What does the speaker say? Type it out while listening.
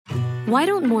Why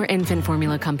don't more infant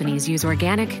formula companies use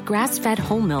organic, grass-fed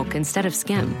whole milk instead of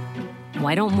skim?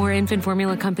 Why don't more infant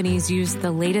formula companies use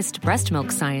the latest breast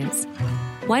milk science?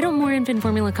 Why don't more infant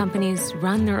formula companies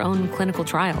run their own clinical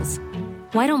trials?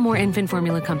 Why don't more infant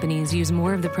formula companies use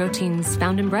more of the proteins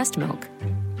found in breast milk?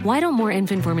 Why don't more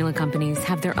infant formula companies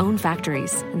have their own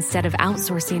factories instead of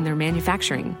outsourcing their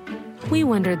manufacturing? We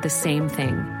wondered the same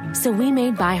thing. So we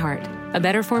made ByHeart, a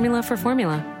better formula for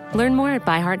formula. Learn more at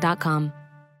byheart.com.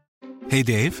 Hey,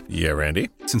 Dave. Yeah, Randy.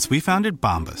 Since we founded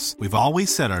Bombas, we've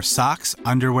always said our socks,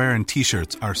 underwear, and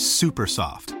T-shirts are super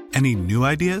soft. Any new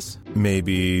ideas?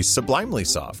 Maybe sublimely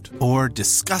soft. Or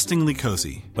disgustingly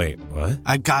cozy. Wait, what?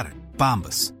 I got it.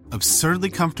 Bombas. Absurdly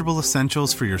comfortable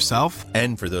essentials for yourself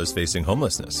and for those facing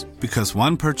homelessness. Because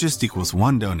one purchased equals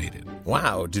one donated.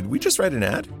 Wow, did we just write an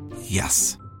ad?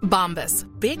 Yes. Bombas.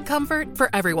 Big comfort for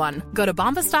everyone. Go to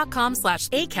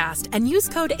bombas.com/ACAST and use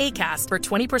code ACAST for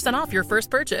 20% off your first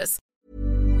purchase.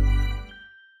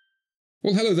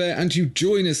 Well, hello there, and you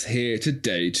join us here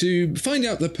today to find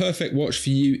out the perfect watch for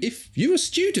you if you're a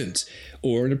student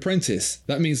or an apprentice.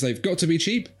 That means they've got to be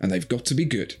cheap and they've got to be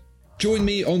good. Join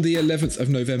me on the 11th of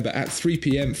November at 3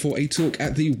 p.m. for a talk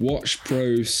at the Watch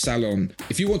Pro Salon.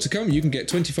 If you want to come, you can get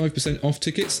 25% off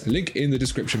tickets, link in the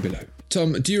description below.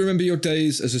 Tom, do you remember your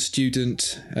days as a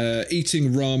student,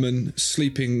 eating ramen,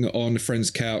 sleeping on a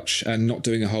friend's couch, and not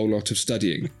doing a whole lot of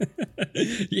studying?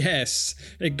 Yes,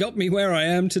 it got me where I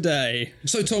am today.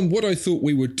 So, Tom, what I thought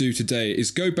we would do today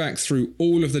is go back through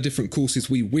all of the different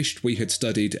courses we wished we had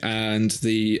studied and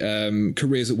the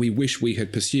careers that we wish we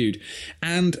had pursued,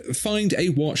 and find a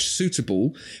watch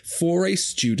suitable for a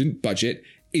student budget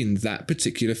in that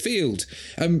particular field.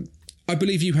 I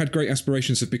believe you had great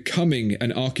aspirations of becoming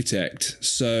an architect,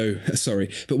 so sorry,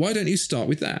 but why don't you start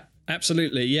with that?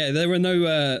 Absolutely, yeah. There were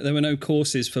no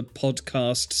courses for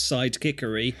podcast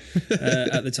sidekickery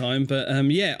at the time, but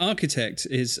yeah, architect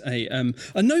is a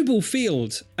noble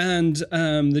field and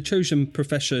the chosen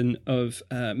profession of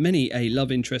many a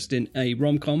love interest in a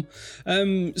rom-com.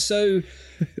 So.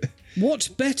 What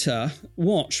better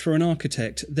watch for an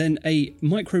architect than a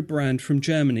micro brand from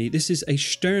Germany? This is a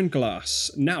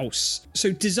Sternglass Naus.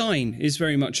 So design is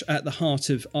very much at the heart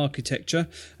of architecture,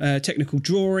 technical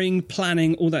drawing,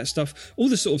 planning, all that stuff, all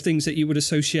the sort of things that you would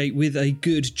associate with a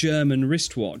good German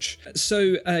wristwatch.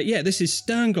 So yeah, this is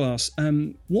Sternglass,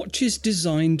 watches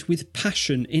designed with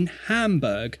passion in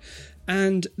Hamburg.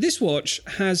 And this watch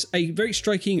has a very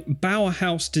striking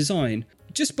Bauhaus design.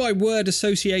 Just by word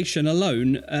association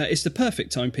alone, it's the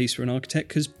perfect timepiece for an architect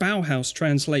because Bauhaus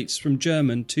translates from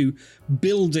German to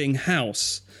building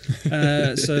house.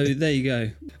 So there you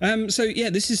go. So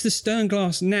yeah, this is the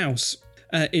Sternglass Naus.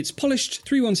 It's polished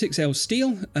 316L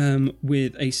steel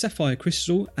with a sapphire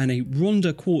crystal and a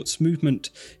Ronda quartz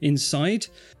movement inside.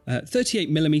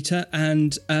 38mm,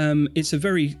 and it's a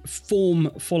very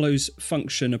form follows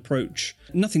function approach.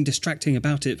 Nothing distracting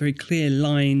about it. Very clear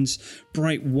lines,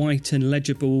 bright white and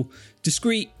legible,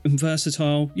 discreet and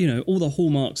versatile. You know, all the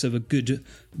hallmarks of a good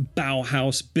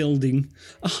Bauhaus building.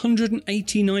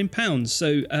 £189.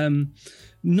 So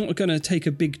not going to take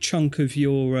a big chunk of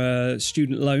your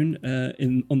student loan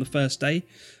on the first day.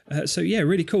 So yeah,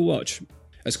 really cool watch.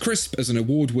 As crisp as an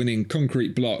award-winning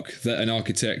concrete block that an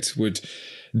architect would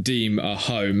deem a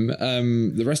home,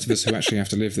 the rest of us who actually have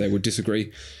to live there would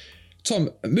disagree.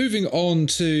 Tom, moving on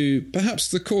to perhaps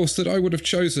the course that I would have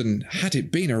chosen had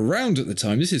it been around at the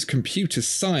time. This is computer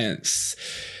science.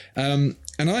 And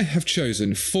I have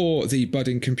chosen for the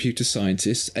budding computer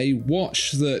scientist a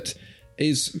watch that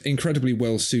is incredibly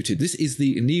well suited. This is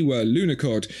the Neewer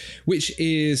Lunarcod, which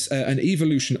is an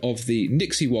evolution of the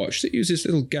Nixie watch that uses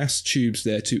little gas tubes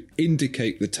there to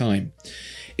indicate the time.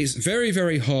 It's very,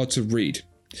 very hard to read.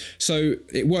 So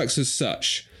it works as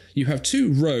such. You have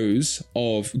two rows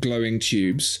of glowing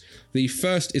tubes. The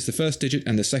first is the first digit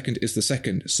and the second is the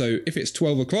second. So if it's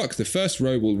 12 o'clock, the first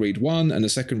row will read 1 and the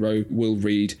second row will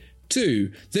read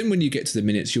 2. Then when you get to the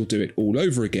minutes, you'll do it all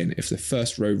over again. If the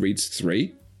first row reads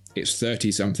 3, it's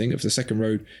 30 something. If the second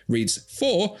row reads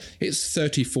 4, it's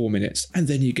 34 minutes. And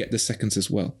then you get the seconds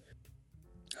as well.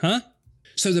 Huh?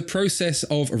 So the process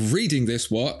of reading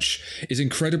this watch is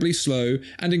incredibly slow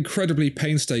and incredibly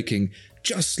painstaking,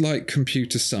 just like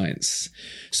computer science.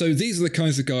 So these are the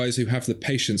kinds of guys who have the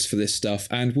patience for this stuff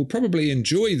and will probably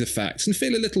enjoy the fact and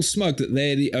feel a little smug that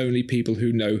they're the only people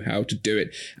who know how to do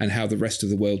it and how the rest of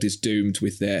the world is doomed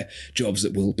with their jobs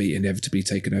that will be inevitably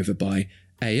taken over by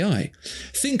AI.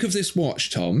 Think of this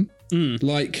watch, Tom,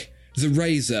 like the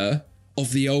Razor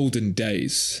of the olden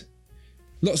days.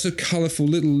 Lots of colourful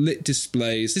little lit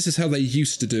displays. This is how they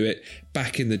used to do it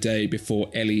back in the day before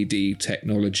LED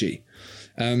technology.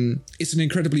 It's an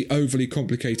incredibly overly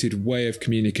complicated way of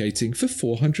communicating for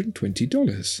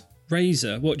 $420.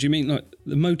 Razer? What do you mean, like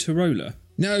the Motorola?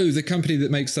 No, the company that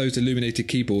makes those illuminated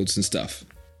keyboards and stuff.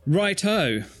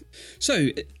 Righto. So,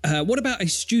 what about a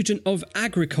student of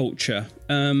agriculture?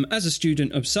 As a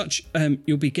student of such,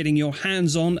 you'll be getting your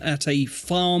hands on at a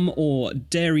farm or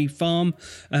dairy farm.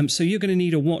 So you're going to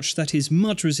need a watch that is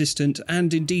mud resistant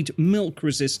and indeed milk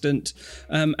resistant.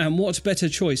 And what better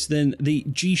choice than the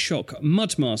G-Shock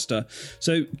Mudmaster?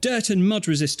 So dirt and mud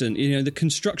resistant. You know, the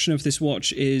construction of this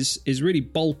watch is really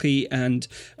bulky, and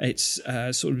it's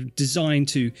sort of designed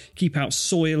to keep out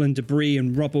soil and debris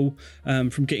and rubble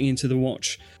from getting into the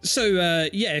watch. So,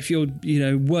 if you're,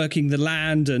 working the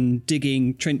land and digging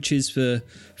trenches for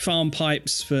farm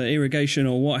pipes for irrigation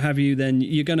or what have you, then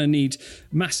you're going to need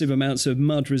massive amounts of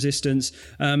mud resistance.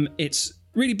 It's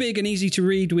really big and easy to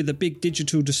read with a big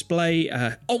digital display,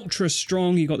 ultra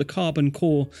strong. You've got the carbon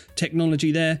core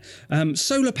technology there.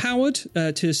 Solar powered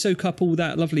to soak up all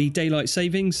that lovely daylight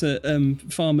savings that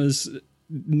farmers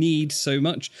need so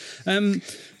much.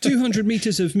 200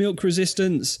 meters of milk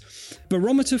resistance,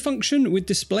 barometer function with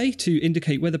display to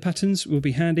indicate weather patterns will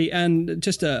be handy, and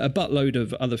just a buttload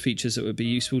of other features that would be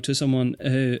useful to someone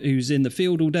who's in the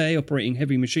field all day operating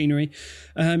heavy machinery.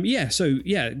 G-Shock,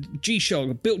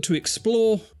 built to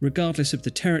explore regardless of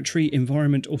the territory,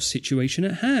 environment or situation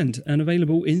at hand, and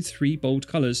available in 3 bold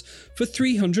colours for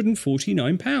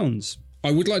 £349. I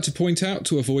would like to point out,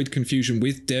 to avoid confusion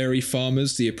with dairy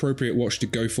farmers, the appropriate watch to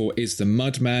go for is the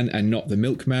Mudman and not the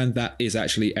Milkman. That is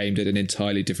actually aimed at an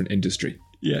entirely different industry.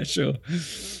 Yeah, sure.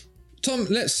 Tom,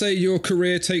 let's say your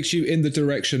career takes you in the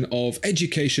direction of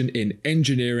education in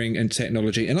engineering and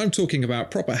technology, and I'm talking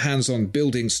about proper hands-on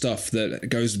building stuff that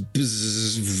goes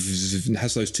bzzz and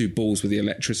has those 2 balls with the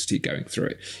electricity going through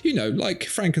it. You know, like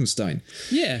Frankenstein.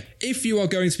 Yeah. If you are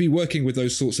going to be working with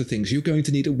those sorts of things, you're going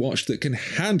to need a watch that can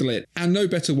handle it. And no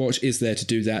better watch is there to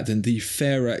do that than the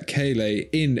Fera Kaele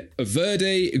in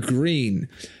Verde Green.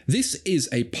 This is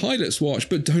a pilot's watch,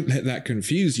 but don't let that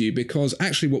confuse you, because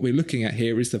actually what we're looking at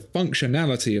here is the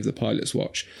functionality of the pilot's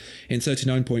watch. In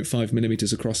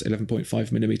 39.5mm across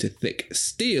 11.5mm thick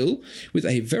steel, with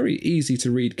a very easy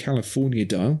to read California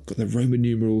dial, got the Roman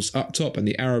numerals up top and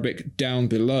the Arabic down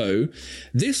below,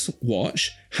 this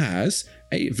watch has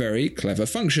a very clever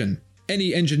function.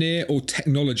 Any engineer or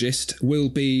technologist will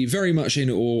be very much in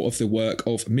awe of the work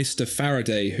of Mr.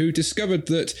 Faraday, who discovered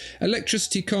that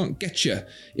electricity can't get you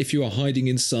if you are hiding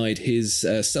inside his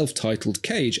self-titled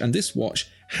cage, and this watch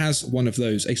has one of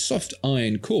those, a soft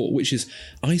iron core, which is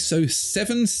ISO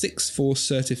 764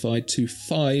 certified to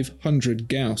 500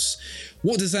 Gauss.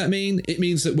 What does that mean? It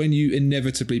means that when you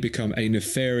inevitably become a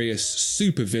nefarious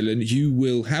supervillain, you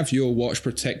will have your watch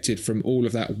protected from all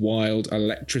of that wild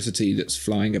electricity that's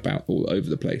flying about all over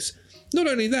the place. Not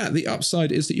only that, the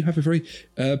upside is that you have a very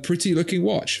pretty looking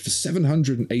watch for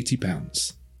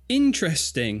 £780.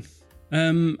 Interesting.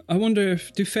 I wonder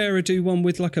if Fera do one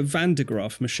with like a Van de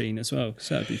Graaff machine as well,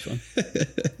 so that'd be fun.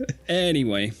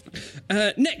 Anyway,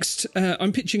 next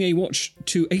I'm pitching a watch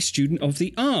to a student of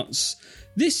the arts.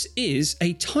 This is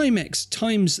a Timex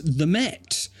times the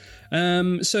Met.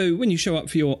 So when you show up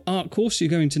for your art course, you're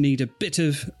going to need a bit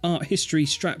of art history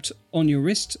strapped on your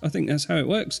wrist. I think that's how it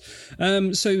works.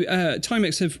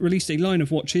 Timex have released a line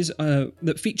of watches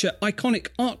that feature iconic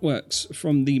artworks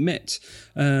from the Met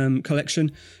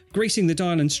collection, gracing the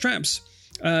dial and straps.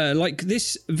 Like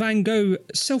this Van Gogh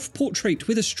self-portrait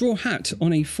with a straw hat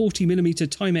on a 40mm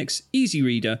Timex Easy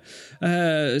Reader.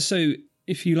 So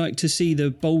if you like to see the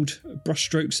bold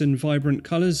brushstrokes and vibrant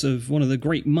colours of one of the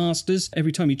great masters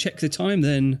every time you check the time,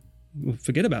 then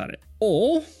forget about it.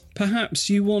 Or perhaps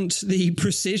you want the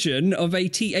precision of a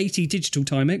T80 digital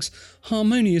Timex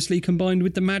harmoniously combined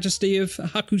with the majesty of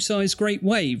Hakusai's Great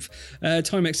Wave.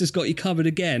 Timex has got you covered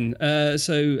again.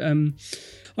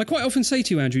 I quite often say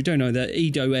to you, Andrew, don't I, that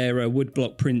Edo-era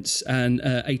woodblock prints and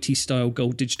 80s-style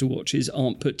gold digital watches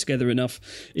aren't put together enough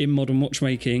in modern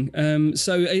watchmaking.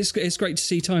 So it's great to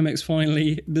see Timex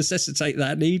finally necessitate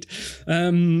that need.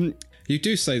 You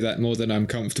do say that more than I'm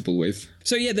comfortable with.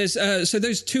 So yeah, there's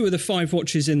those 2 of the 5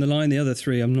 watches in the line. The other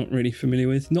 3 I'm not really familiar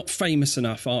with. Not famous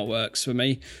enough artworks for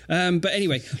me. But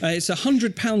anyway, it's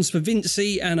 £100 for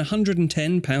Vinci and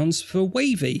 £110 for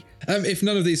Wavy. If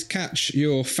none of these catch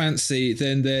your fancy,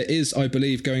 then there is, I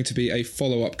believe, going to be a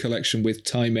follow-up collection with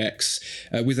Timex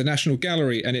with the National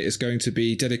Gallery, and it is going to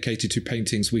be dedicated to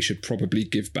paintings we should probably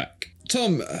give back.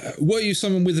 Tom, were you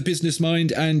someone with a business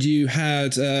mind and you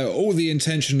had all the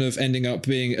intention of ending up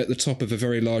being at the top of a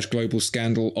very large global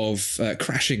scandal of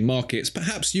crashing markets?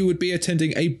 Perhaps you would be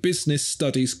attending a business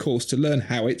studies course to learn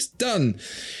how it's done.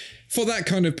 For that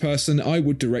kind of person, I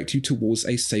would direct you towards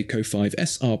a Seiko 5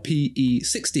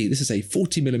 SRPE60. This is a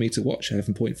 40mm watch,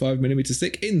 11.5mm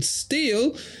thick in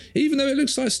steel, even though it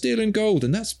looks like steel and gold.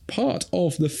 And that's part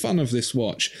of the fun of this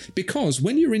watch, because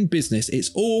when you're in business,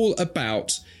 it's all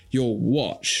about your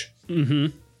watch.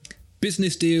 Mm-hmm.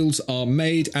 Business deals are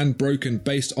made and broken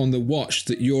based on the watch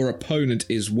that your opponent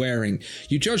is wearing.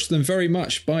 You judge them very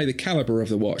much by the caliber of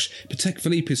the watch. Patek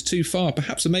Philippe is too far,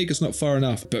 perhaps Omega's not far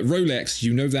enough, but Rolex,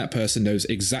 you know that person knows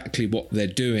exactly what they're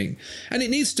doing. And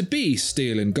it needs to be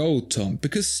steel and gold, Tom,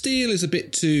 because steel is a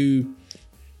bit too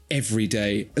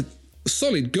everyday.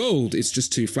 Solid gold is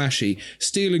just too flashy.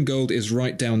 Steel and gold is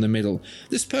right down the middle.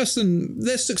 This person,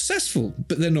 they're successful,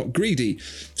 but they're not greedy.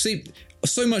 See,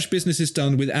 so much business is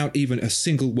done without even a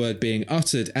single word being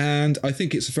uttered, and I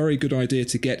think it's a very good idea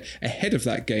to get ahead of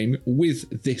that game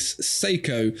with this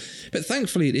Seiko. But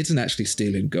thankfully it isn't actually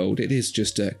steel and gold, it is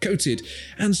just coated,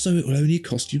 and so it will only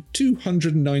cost you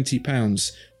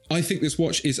 £290. I think this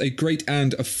watch is a great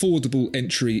and affordable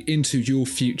entry into your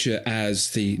future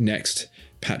as the next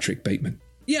Patrick Bateman.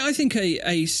 Yeah, I think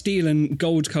a steel and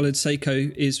gold coloured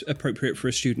Seiko is appropriate for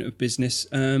a student of business.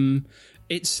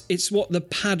 It's what the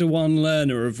Padawan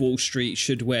learner of Wall Street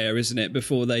should wear, isn't it?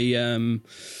 Before they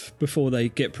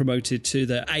get promoted to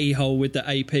the a-hole with the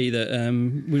AP that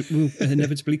will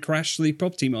inevitably crash the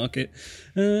property market.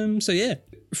 So yeah.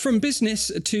 From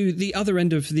business to the other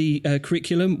end of the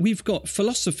curriculum, we've got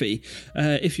philosophy.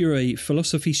 If you're a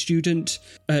philosophy student,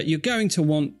 you're going to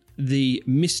want the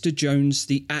Mr. Jones,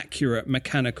 the Accurate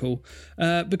Mechanical,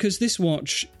 because this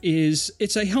watch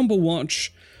it's a humble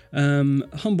watch.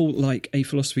 Humble like a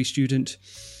philosophy student,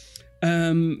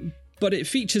 but it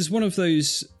features one of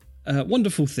those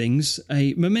wonderful things,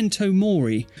 a memento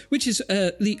mori, which is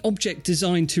the object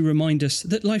designed to remind us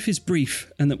that life is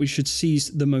brief and that we should seize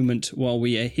the moment while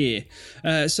we are here.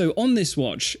 So on this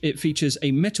watch, it features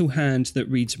a metal hand that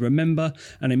reads remember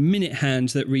and a minute hand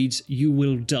that reads you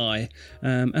will die,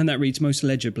 and that reads most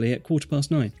legibly at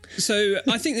 9:15. So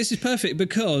I think this is perfect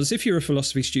because if you're a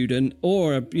philosophy student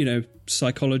or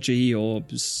psychology or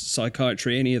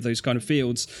psychiatry, any of those kind of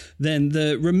fields, then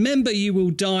the remember you will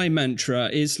die mantra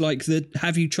is like the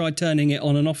have you tried turning it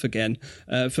on and off again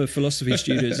for philosophy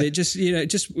students. It just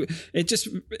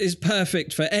is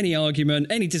perfect for any argument,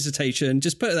 any dissertation.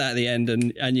 Just put that at the end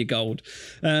and you're gold.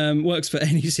 Works for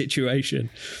any situation.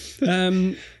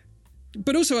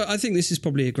 But also, I think this is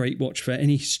probably a great watch for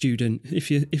any student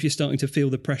if you're starting to feel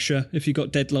the pressure, if you've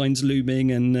got deadlines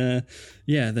looming, and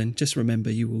then just remember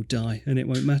you will die and it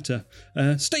won't matter.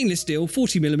 Stainless steel,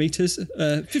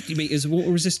 40mm, 50 metres of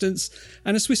water resistance,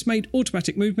 and a Swiss-made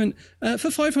automatic movement for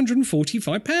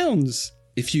 £545.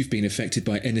 If you've been affected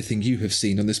by anything you have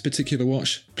seen on this particular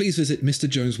watch, please visit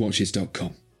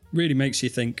MrJonesWatches.com. Really makes you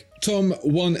think. Tom,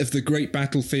 one of the great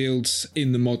battlefields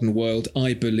in the modern world,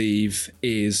 I believe,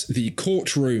 is the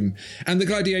courtroom. And the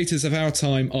gladiators of our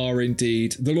time are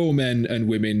indeed the lawmen and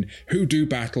women who do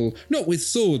battle, not with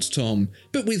swords, Tom,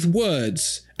 but with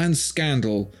words and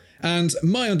scandal. And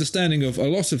my understanding of a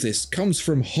lot of this comes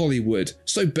from Hollywood,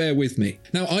 so bear with me.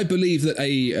 Now, I believe that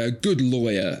a good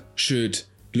lawyer should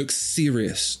look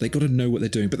serious. They got to know what they're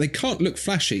doing, but they can't look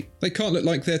flashy. They can't look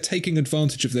like they're taking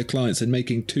advantage of their clients and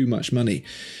making too much money.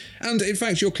 And in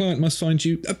fact, your client must find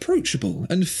you approachable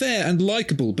and fair and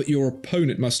likeable, but your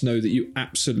opponent must know that you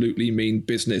absolutely mean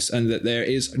business and that there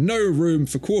is no room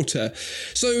for quarter.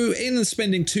 So in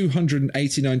spending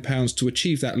 £289 to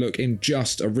achieve that look in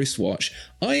just a wristwatch,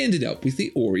 I ended up with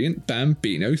the Orient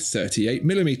Bambino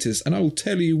 38mm, and I will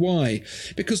tell you why.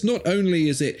 Because not only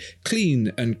is it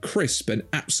clean and crisp and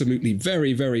absolutely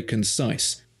very, very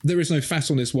concise, there is no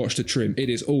fat on this watch to trim, it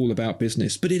is all about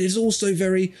business, but it is also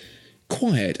very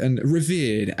quiet and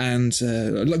revered and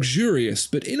luxurious,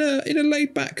 but in a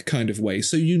laid-back kind of way,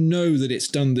 so you know that it's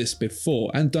done this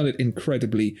before and done it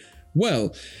incredibly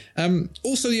well.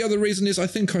 Also, the other reason is I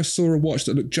think I saw a watch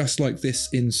that looked just like this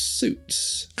in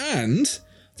Suits, and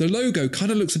the logo kind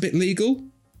of looks a bit legal.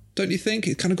 Don't you think?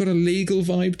 It's kind of got a legal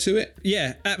vibe to it.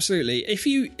 Yeah, absolutely. If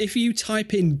you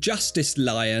type in Justice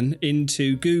Lion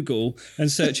into Google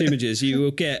and search images, you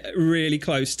will get really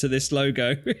close to this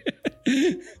logo.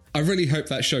 I really hope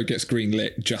that show gets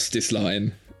greenlit, Justice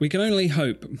Lion. We can only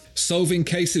hope. Solving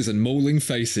cases and mauling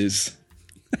faces.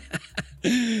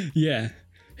 Yeah.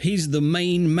 He's the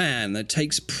main man that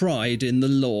takes pride in the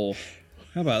law.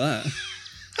 How about that?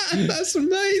 That's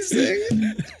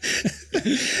amazing.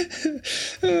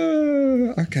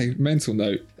 Okay, mental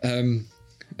note. I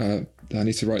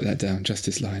need to write that down.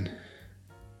 Justice Line.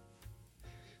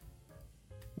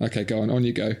 Okay, go on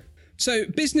you go. So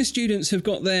business students have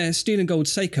got their steel and gold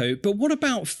Seiko, but what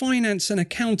about finance and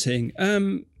accounting?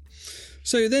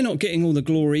 So they're not getting all the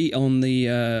glory on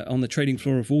the trading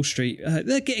floor of Wall Street.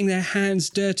 They're getting their hands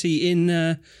dirty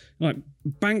in like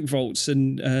bank vaults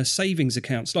and savings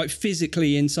accounts, like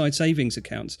physically inside savings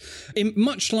accounts.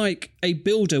 Much like a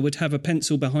builder would have a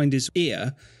pencil behind his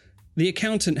ear, the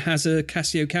accountant has a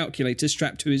Casio calculator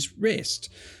strapped to his wrist,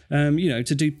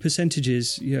 to do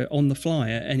percentages on the fly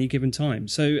at any given time.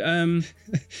 So,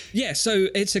 so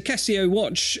it's a Casio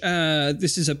watch.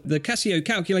 This is the Casio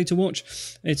calculator watch.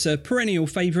 It's a perennial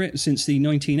favourite since the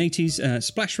 1980s.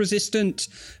 Splash resistant,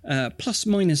 plus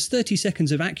minus 30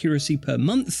 seconds of accuracy per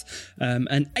month,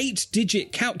 an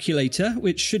 8-digit calculator,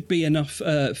 which should be enough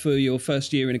for your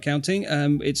first year in accounting.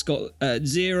 It's got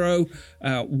 0,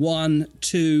 1,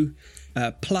 2,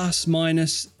 plus,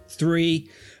 minus, 3,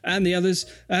 and the others.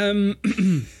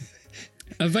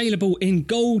 Available in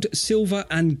gold, silver,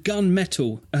 and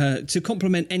gunmetal to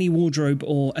complement any wardrobe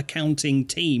or accounting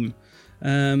team.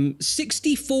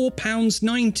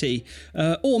 £64.90,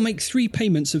 or make 3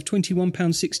 payments of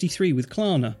 £21.63 with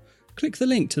Klarna. Click the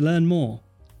link to learn more.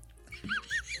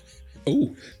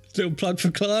 Oh, little plug for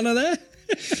Klarna there.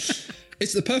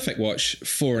 It's the perfect watch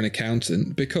for an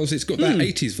accountant because it's got that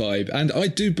 80s vibe. And I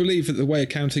do believe that the way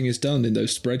accounting is done in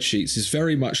those spreadsheets is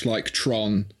very much like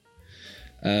Tron.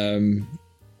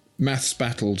 Maths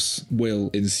battles will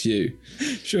ensue.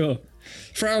 Sure.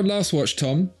 For our last watch,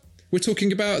 Tom, we're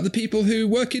talking about the people who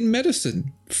work in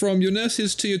medicine. From your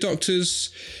nurses to your doctors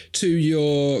to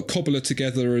your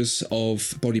cobbler-togetherers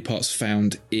of body parts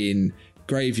found in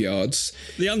graveyards.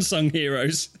 The unsung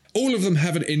heroes. All of them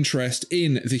have an interest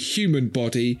in the human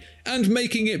body and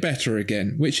making it better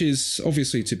again, which is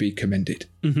obviously to be commended.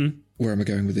 Mm-hmm. Where am I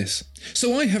going with this?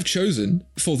 So I have chosen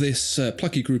for this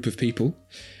plucky group of people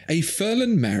a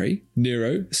Furlan Mary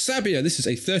Nero Sabia. This is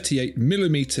a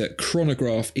 38mm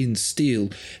chronograph in steel.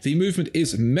 The movement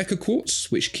is Mecha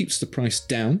Quartz, which keeps the price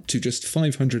down to just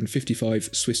 555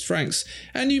 Swiss francs.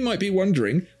 And you might be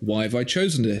wondering, why have I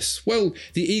chosen this? Well,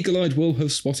 the eagle-eyed will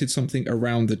have spotted something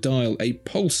around the dial, a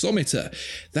pulsometer.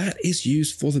 That is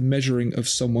used for the measuring of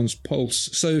someone's pulse.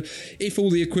 So if all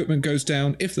the equipment goes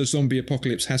down, if the zombie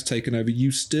apocalypse has taken over,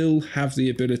 you still have the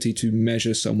ability to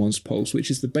measure someone's pulse, which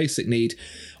is the basic need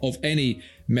of any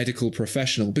medical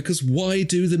professional. Because why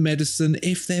do the medicine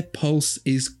if their pulse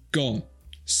is gone?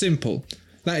 Simple.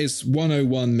 That is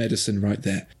 101 medicine right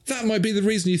there. That might be the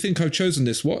reason you think I've chosen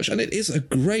this watch, and it is a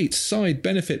great side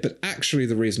benefit, but actually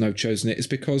the reason I've chosen it is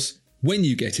because when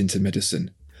you get into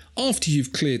medicine, after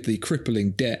you've cleared the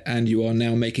crippling debt and you are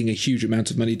now making a huge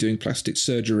amount of money doing plastic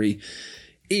surgery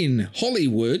in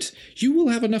Hollywood, you will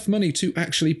have enough money to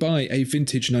actually buy a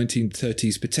vintage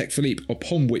 1930s Patek Philippe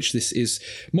upon which this is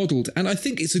modelled. And I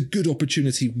think it's a good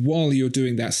opportunity while you're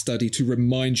doing that study to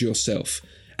remind yourself,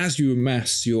 as you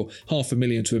amass your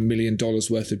 $500,000 to $1 million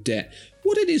worth of debt,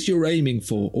 what it is you're aiming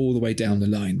for all the way down the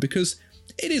line, because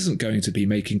it isn't going to be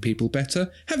making people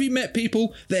better. Have you met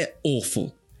people? They're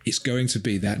awful. It's going to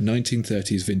be that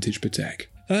 1930s vintage Patek.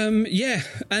 Yeah,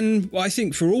 and I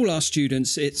think for all our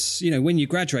students, it's, when you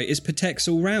graduate, it's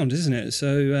Pateks all round, isn't it?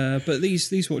 So, but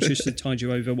these watches should tide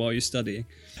you over while you're studying.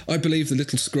 I believe the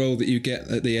little scroll that you get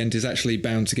at the end is actually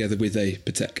bound together with a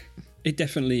Patek. It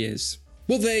definitely is.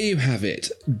 Well, there you have it.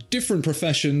 Different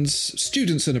professions,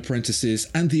 students and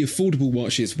apprentices, and the affordable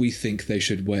watches we think they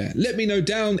should wear. Let me know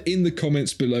down in the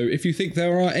comments below if you think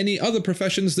there are any other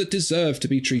professions that deserve to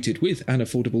be treated with an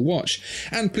affordable watch.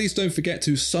 And please don't forget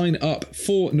to sign up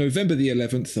for November the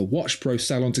 11th, the Watch Pro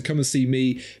Salon, to come and see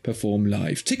me perform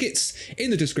live. Tickets in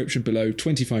the description below,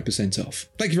 25% off.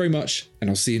 Thank you very much, and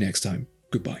I'll see you next time.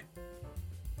 Goodbye.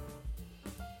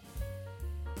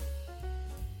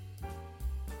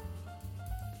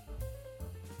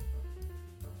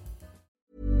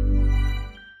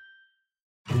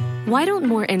 Why don't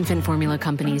more infant formula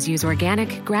companies use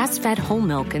organic, grass-fed whole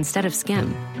milk instead of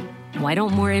skim? Why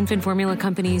don't more infant formula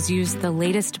companies use the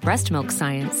latest breast milk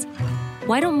science?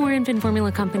 Why don't more infant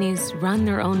formula companies run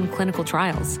their own clinical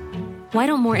trials? Why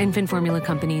don't more infant formula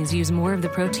companies use more of the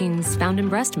proteins found in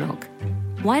breast milk?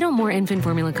 Why don't more infant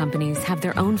formula companies have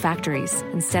their own factories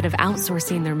instead of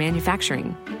outsourcing their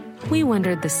manufacturing? We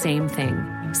wondered the same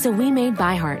thing. So we made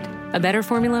ByHeart, a better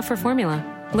formula for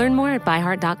formula. Learn more at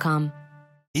byheart.com.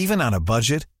 Even on a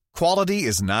budget, quality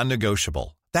is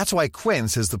non-negotiable. That's why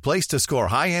Quince is the place to score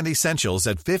high-end essentials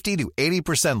at 50 to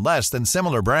 80% less than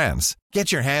similar brands.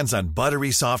 Get your hands on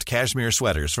buttery soft cashmere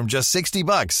sweaters from just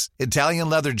 $60, Italian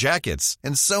leather jackets,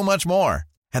 and so much more.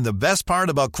 And the best part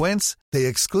about Quince, they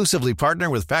exclusively partner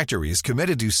with factories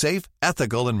committed to safe,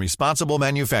 ethical, and responsible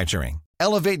manufacturing.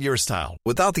 Elevate your style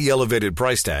without the elevated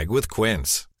price tag with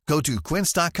Quince. Go to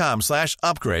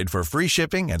quince.com/upgrade for free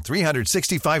shipping and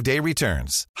 365-day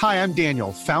returns. Hi, I'm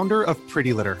Daniel, founder of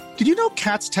Pretty Litter. Did you know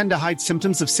cats tend to hide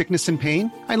symptoms of sickness and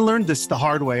pain? I learned this the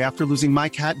hard way after losing my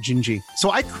cat, Gingy.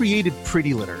 So I created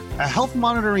Pretty Litter, a health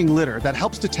monitoring litter that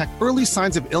helps detect early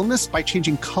signs of illness by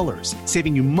changing colors,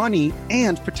 saving you money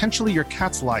and potentially your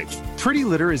cat's life. Pretty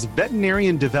Litter is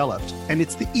veterinarian developed, and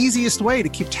it's the easiest way to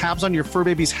keep tabs on your fur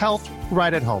baby's health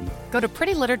right at home. Go to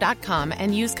prettylitter.com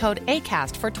and use code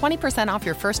ACAST for 20% off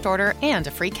your first order and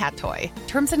a free cat toy.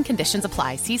 Terms and conditions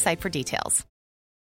apply. See site for details.